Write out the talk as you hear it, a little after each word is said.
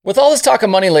With all this talk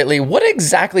of money lately, what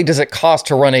exactly does it cost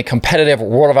to run a competitive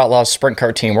World of Outlaws sprint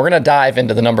car team? We're going to dive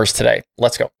into the numbers today.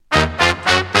 Let's go.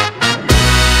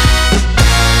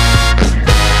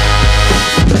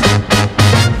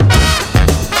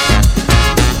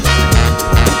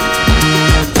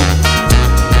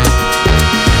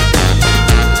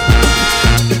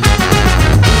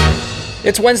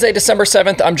 It's Wednesday, December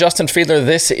 7th. I'm Justin Fiedler.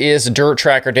 This is Dirt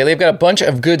Tracker Daily. I've got a bunch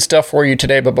of good stuff for you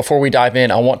today, but before we dive in,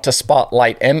 I want to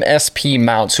spotlight MSP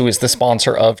Mounts, who is the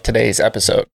sponsor of today's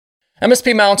episode.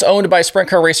 MSP Mounts, owned by sprint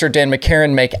car racer Dan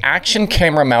McCarron, make action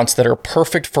camera mounts that are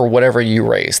perfect for whatever you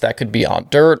race. That could be on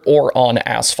dirt or on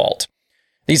asphalt.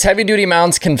 These heavy-duty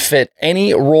mounts can fit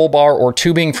any roll bar or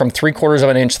tubing from 3/4 of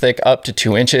an inch thick up to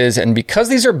 2 inches, and because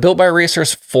these are built by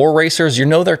racers for racers, you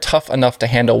know they're tough enough to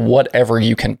handle whatever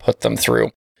you can put them through.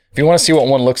 If you want to see what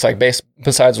one looks like,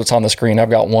 besides what's on the screen,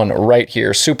 I've got one right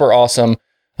here. Super awesome,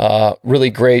 really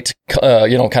great,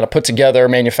 kind of put together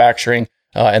manufacturing,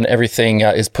 and everything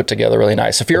is put together really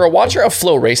nice. If you're a watcher of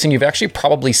Flow Racing, you've actually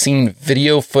probably seen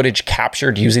video footage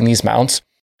captured using these mounts.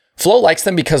 Flow likes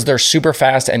them because they're super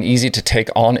fast and easy to take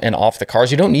on and off the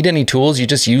cars. You don't need any tools. You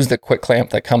just use the quick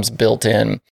clamp that comes built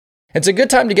in. It's a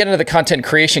good time to get into the content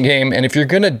creation game. And if you're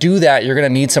going to do that, you're going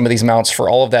to need some of these mounts for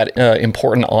all of that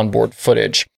important onboard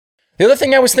footage. The other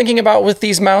thing I was thinking about with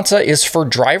these mounts is for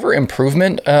driver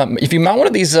improvement. If you mount one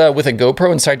of these with a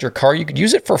GoPro inside your car, you could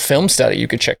use it for film study. You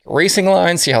could check your racing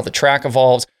lines, see how the track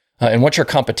evolves, and what your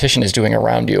competition is doing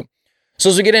around you. So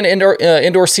as we get into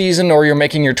indoor season, or you're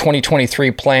making your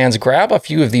 2023 plans, grab a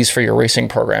few of these for your racing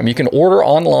program. You can order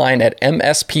online at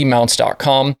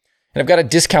mspmounts.com, and I've got a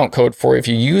discount code for you. If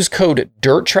you use code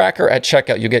DIRTTRACKER at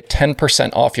checkout, you'll get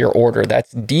 10% off your order.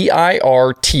 That's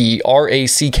DIRTRACKR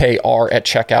at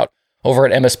checkout over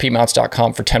at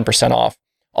mspmounts.com for 10% off.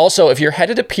 Also, if you're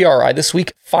headed to PRI this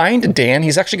week, find Dan.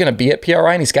 He's actually going to be at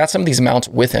PRI, and he's got some of these mounts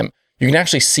with him. You can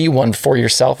actually see one for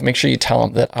yourself. Make sure you tell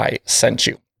him that I sent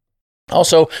you.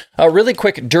 Also, really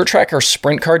quick, Dirt Tracker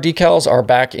sprint car decals are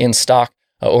back in stock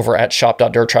over at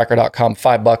shop.dirttracker.com.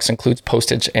 $5 includes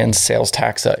postage and sales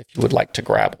tax if you would like to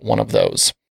grab one of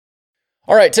those.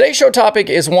 All right, today's show topic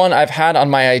is one I've had on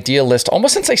my idea list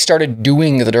almost since I started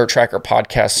doing the Dirt Tracker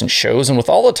podcasts and shows. And with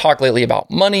all the talk lately about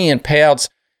money and payouts,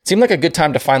 it seemed like a good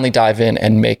time to finally dive in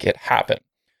and make it happen.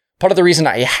 Part of the reason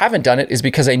I haven't done it is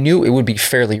because I knew it would be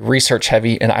fairly research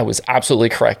heavy, and I was absolutely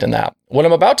correct in that. What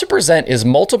I'm about to present is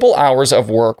multiple hours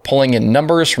of work pulling in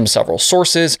numbers from several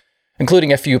sources,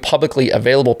 including a few publicly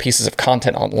available pieces of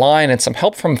content online and some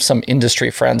help from some industry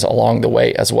friends along the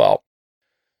way as well.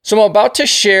 So what I'm about to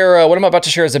share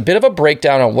is a bit of a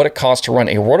breakdown on what it costs to run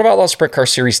a World of Outlaws Sprint Car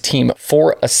Series team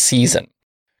for a season.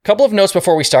 Couple of notes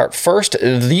before we start. First,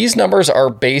 these numbers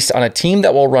are based on a team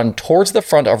that will run towards the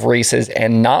front of races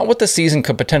and not what the season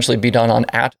could potentially be done on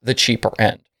at the cheaper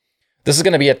end. This is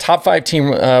going to be a top 5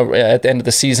 team at the end of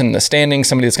the season in the standings,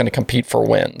 somebody that's going to compete for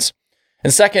wins.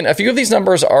 And second, a few of these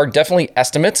numbers are definitely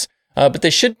estimates, but they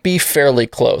should be fairly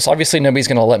close. Obviously, nobody's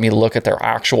going to let me look at their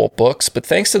actual books, but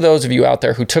thanks to those of you out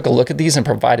there who took a look at these and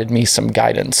provided me some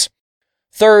guidance.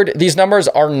 Third, these numbers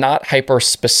are not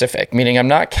hyper-specific, meaning I'm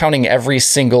not counting every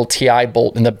single TI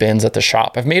bolt in the bins at the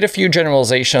shop. I've made a few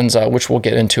generalizations, which we'll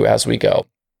get into as we go.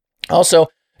 Also,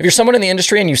 if you're someone in the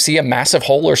industry and you see a massive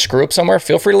hole or screw up somewhere,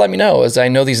 feel free to let me know, as I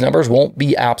know these numbers won't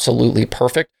be absolutely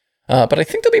perfect, but I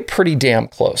think they'll be pretty damn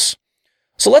close.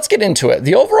 So let's get into it.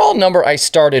 The overall number I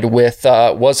started with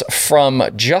was from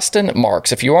Justin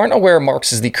Marks. If you aren't aware,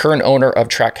 Marks is the current owner of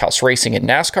Trackhouse Racing in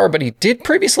NASCAR, but he did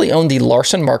previously own the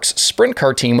Larson Marks sprint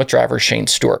car team with driver Shane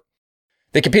Stewart.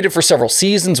 They competed for several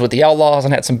seasons with the Outlaws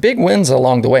and had some big wins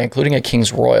along the way, including a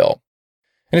King's Royal.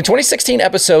 In a 2016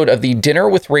 episode of the Dinner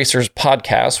with Racers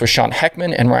podcast with Sean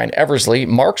Heckman and Ryan Eversley,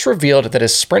 Marks revealed that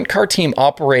his sprint car team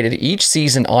operated each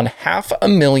season on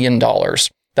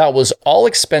 $500,000. That was all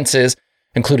expenses,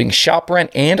 including shop rent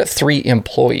and 3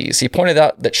 employees. He pointed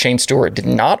out that Shane Stewart did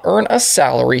not earn a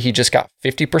salary, he just got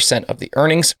 50% of the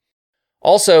earnings.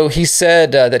 Also, he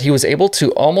said that he was able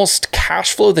to almost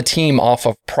cash flow the team off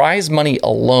of prize money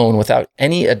alone without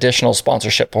any additional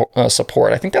sponsorship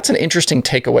support. I think that's an interesting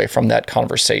takeaway from that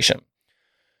conversation.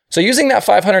 So using that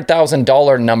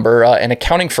 $500,000 number and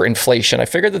accounting for inflation, I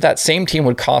figured that same team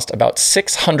would cost about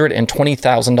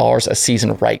 $620,000 a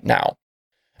season right now.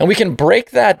 And we can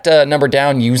break that number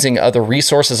down using other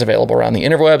resources available around the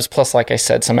interwebs, plus, like I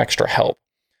said, some extra help.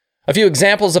 A few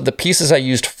examples of the pieces I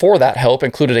used for that help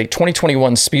included a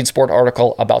 2021 Speed Sport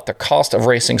article about the cost of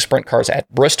racing sprint cars at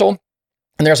Bristol.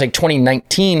 And there's a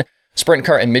 2019 sprint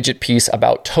car and midget piece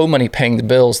about tow money paying the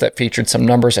bills that featured some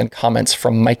numbers and comments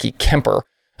from Mikey Kemper.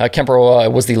 Kemper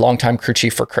was the longtime crew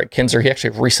chief for Craig Kinzer. He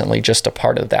actually recently just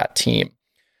departed that team.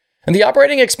 And the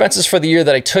operating expenses for the year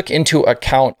that I took into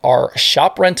account are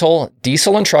shop rental,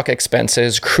 diesel and truck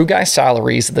expenses, crew guy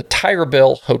salaries, the tire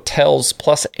bill, hotels,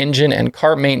 plus engine and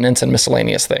car maintenance and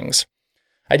miscellaneous things.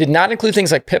 I did not include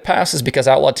things like pit passes because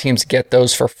Outlaw teams get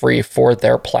those for free for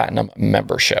their platinum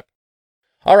membership.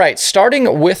 All right,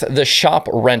 starting with the shop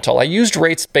rental, I used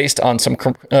rates based on some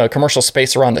commercial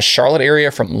space around the Charlotte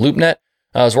area from LoopNet,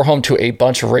 as we're home to a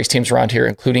bunch of race teams around here,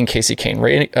 including Casey Kane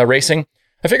Racing.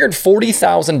 I figured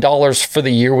 $40,000 for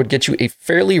the year would get you a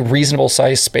fairly reasonable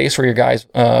sized space for your guys,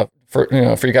 for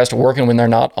you guys to work in when they're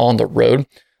not on the road.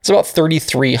 It's about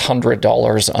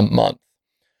 $3,300 a month.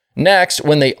 Next,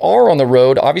 when they are on the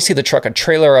road, obviously the truck and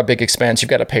trailer are a big expense. You've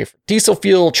got to pay for diesel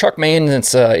fuel, truck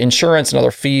maintenance, insurance, and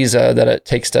other fees that it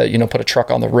takes to put a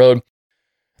truck on the road.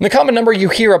 And the common number you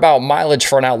hear about mileage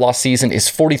for an Outlaw season is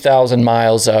 40,000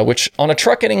 miles, which on a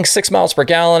truck getting 6 miles per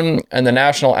gallon and the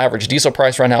national average diesel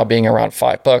price right now being around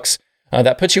 $5,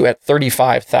 that puts you at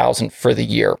 $35,000 for the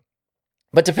year.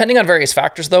 But depending on various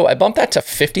factors, though, I bumped that to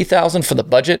 $50,000 for the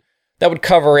budget. That would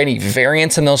cover any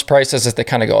variance in those prices as they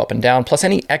kind of go up and down, plus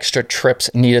any extra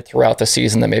trips needed throughout the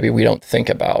season that maybe we don't think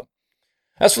about.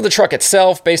 As for the truck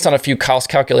itself, based on a few cost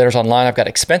calculators online, I've got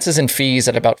expenses and fees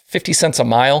at about 50 cents a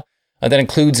mile. That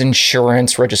includes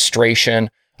insurance, registration,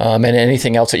 and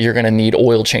anything else that you're going to need,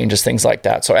 oil changes, things like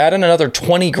that. So add in another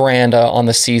 20 grand on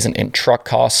the season in truck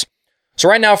costs. So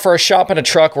right now for a shop and a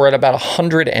truck, we're at about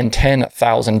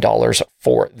 $110,000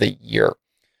 for the year.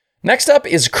 Next up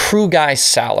is crew guy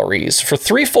salaries. For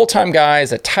 3 full-time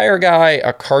guys, a tire guy,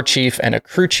 a car chief, and a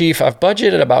crew chief, I've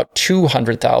budgeted about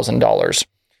 $200,000.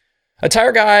 A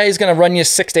tire guy is going to run you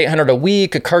 $600 to $800 a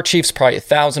week. A car chief's probably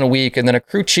 $1,000 a week, and then a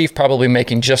crew chief probably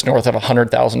making just north of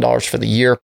 $100,000 for the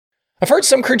year. I've heard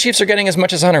some crew chiefs are getting as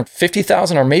much as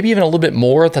 $150,000 or maybe even a little bit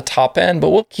more at the top end,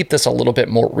 but we'll keep this a little bit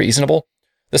more reasonable.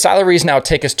 The salaries now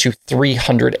take us to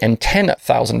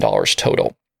 $310,000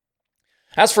 total.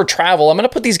 As for travel, I'm going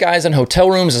to put these guys in hotel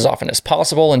rooms as often as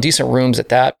possible and decent rooms at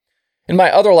that. In my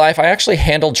other life, I actually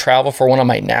handled travel for one of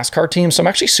my NASCAR teams, so I'm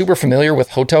actually super familiar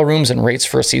with hotel rooms and rates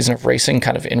for a season of racing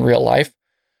kind of in real life.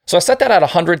 So I set that at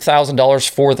 $100,000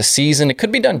 for the season. It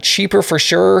could be done cheaper for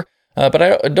sure, but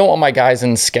I don't want my guys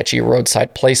in sketchy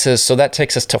roadside places, so that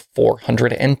takes us to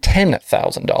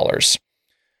 $410,000.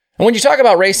 And when you talk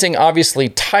about racing, obviously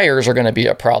tires are going to be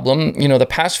a problem. The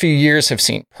past few years have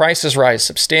seen prices rise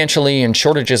substantially and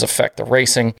shortages affect the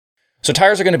racing. So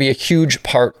tires are going to be a huge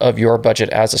part of your budget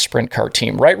as a sprint car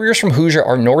team. Right rears from Hoosier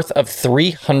are north of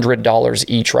 $300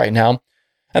 each right now.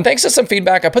 And thanks to some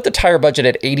feedback, I put the tire budget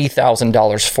at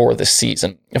 $80,000 for this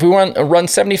season. If we want to run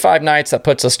 75 nights, that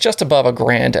puts us just above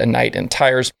 $1,000 a night in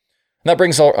tires. And that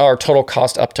brings our total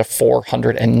cost up to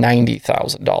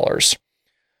 $490,000.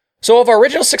 So of our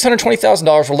original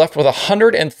 $620,000, we're left with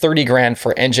 $130,000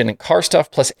 for engine and car stuff,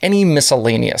 plus any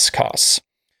miscellaneous costs.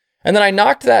 And then I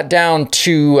knocked that down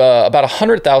to about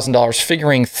 $100,000,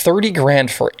 figuring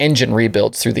 $30,000 for engine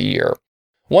rebuilds through the year.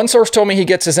 One source told me he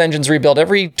gets his engines rebuilt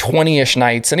every 20-ish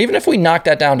nights, and even if we knock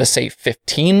that down to say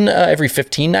 15 every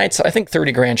 15 nights, I think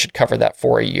 $30,000 should cover that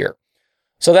for a year.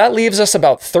 So that leaves us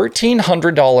about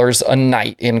 $1,300 a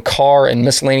night in car and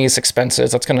miscellaneous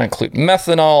expenses. That's going to include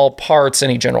methanol, parts,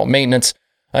 any general maintenance,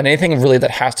 and anything really that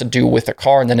has to do with the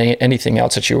car, and then anything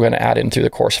else that you're going to add in through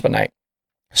the course of a night.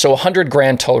 So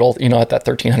 $100,000 total, at that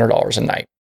 $1,300 a night.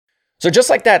 So just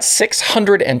like that,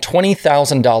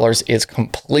 $620,000 is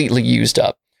completely used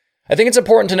up. I think it's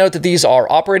important to note that these are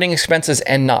operating expenses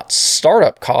and not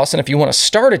startup costs. And if you want to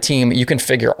start a team, you can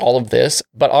figure all of this,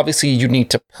 but obviously you need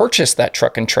to purchase that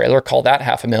truck and trailer, call that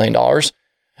 $500,000.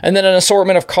 And then an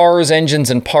assortment of cars, engines,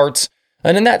 and parts.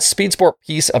 And in that Speed Sport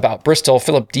piece about Bristol,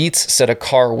 Philip Dietz said a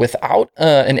car without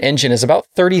an engine is about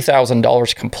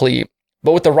 $30,000 complete.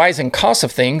 But with the rising cost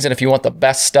of things, and if you want the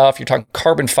best stuff, you're talking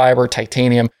carbon fiber,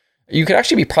 titanium, you could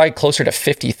actually be probably closer to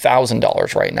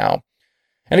 $50,000 right now.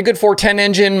 And a good 410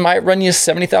 engine might run you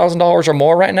 $70,000 or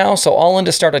more right now. So all in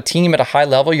to start a team at a high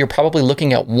level, you're probably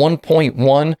looking at $1.1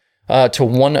 to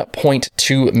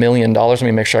 $1.2 million. Let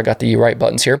me make sure I got the right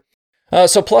buttons here.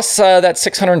 So plus that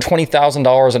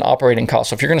 $620,000 in operating costs.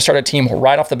 So if you're going to start a team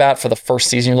right off the bat for the first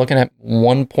season, you're looking at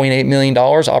 $1.8 million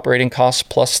operating costs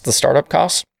plus the startup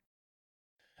costs.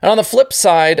 And on the flip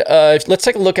side, let's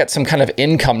take a look at some kind of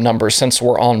income numbers since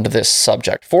we're on this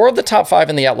subject. 4 of the top 5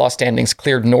 in the Outlaw standings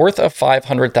cleared north of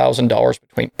 $500,000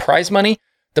 between prize money,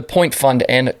 the point fund,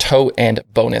 and tow and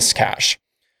bonus cash.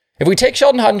 If we take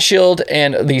Sheldon Haudenschild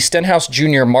and the Stenhouse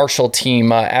Junior Marshall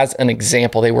team as an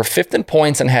example, they were 5th in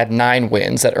points and had 9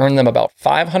 wins that earned them about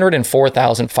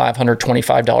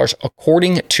 $504,525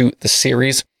 according to the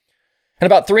series. And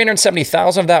about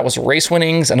 $370,000 of that was race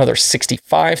winnings. Another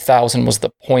 $65,000 was the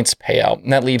points payout.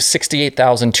 And that leaves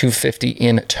 $68,250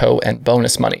 in tow and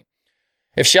bonus money.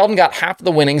 If Sheldon got half of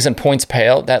the winnings and points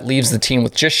payout, that leaves the team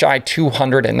with just shy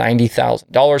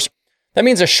 $290,000. That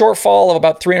means a shortfall of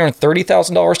about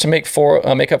 $330,000 to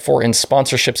make up for in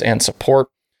sponsorships and support.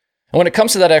 And when it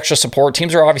comes to that extra support,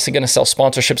 teams are obviously going to sell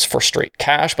sponsorships for straight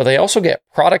cash, but they also get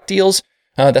product deals.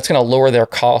 That's going to lower their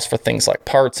costs for things like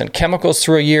parts and chemicals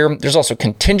through a year. There's also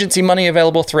contingency money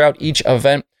available throughout each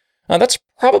event. That's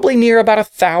probably near about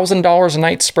 $1,000 a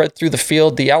night spread through the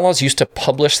field. The Outlaws used to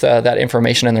publish that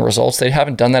information and the results. They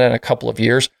haven't done that in a couple of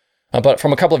years. But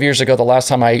from a couple of years ago, the last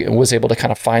time I was able to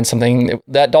kind of find something,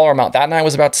 that dollar amount that night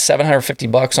was about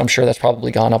 $750. I'm sure that's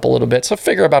probably gone up a little bit. So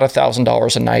figure about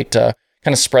 $1,000 a night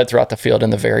kind of spread throughout the field in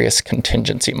the various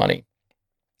contingency money.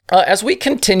 As we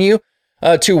continue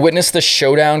to witness the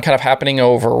showdown kind of happening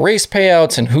over race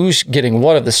payouts and who's getting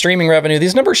what of the streaming revenue,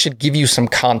 these numbers should give you some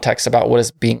context about what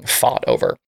is being fought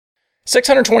over.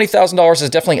 $620,000 is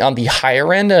definitely on the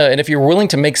higher end, and if you're willing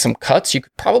to make some cuts, you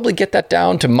could probably get that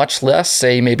down to much less,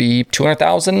 say maybe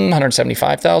 $200,000,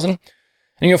 $175,000.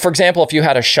 And for example, if you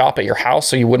had a shop at your house,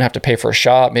 so you wouldn't have to pay for a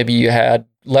shop, maybe you had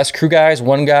less crew guys,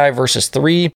 one guy versus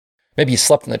three. Maybe you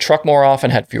slept in the truck more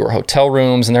often, had fewer hotel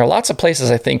rooms, and there are lots of places,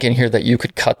 I think, in here that you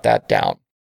could cut that down.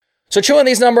 So chew on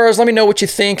these numbers. Let me know what you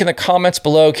think in the comments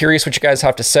below. Curious what you guys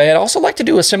have to say. I'd also like to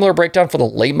do a similar breakdown for the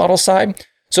late model side.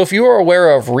 So if you are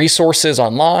aware of resources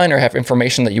online or have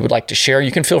information that you would like to share,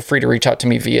 you can feel free to reach out to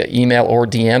me via email or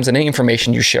DMs, and any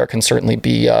information you share can certainly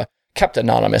be kept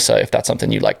anonymous if that's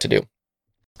something you'd like to do.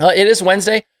 It is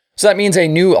Wednesday. So that means a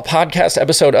new podcast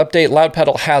episode update. Loud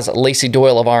Pedal has Lacey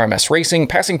Doyle of RMS Racing.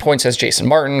 Passing Points has Jason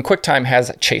Martin. QuickTime has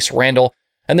Chase Randall.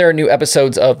 And there are new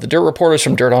episodes of The Dirt Reporters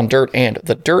from Dirt on Dirt and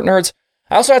The Dirt Nerds.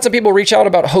 I also had some people reach out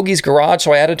about Hoagie's Garage,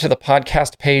 so I added to the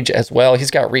podcast page as well.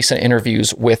 He's got recent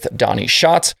interviews with Donnie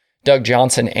Schatz, Doug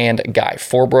Johnson, and Guy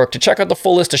Forbrook. To check out the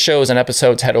full list of shows and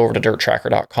episodes, head over to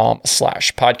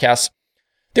dirttracker.com/podcasts.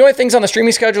 The only things on the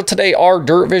streaming schedule today are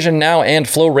Dirt Vision Now and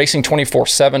Flow Racing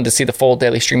 24/7. To see the full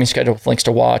daily streaming schedule with links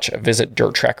to watch, visit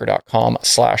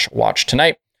dirttracker.com/watch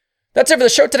tonight. That's it for the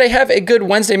show today. Have a good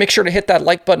Wednesday. Make sure to hit that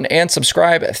like button and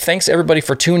subscribe. Thanks everybody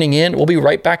for tuning in. We'll be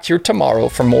right back here tomorrow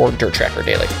for more Dirt Tracker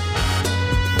Daily.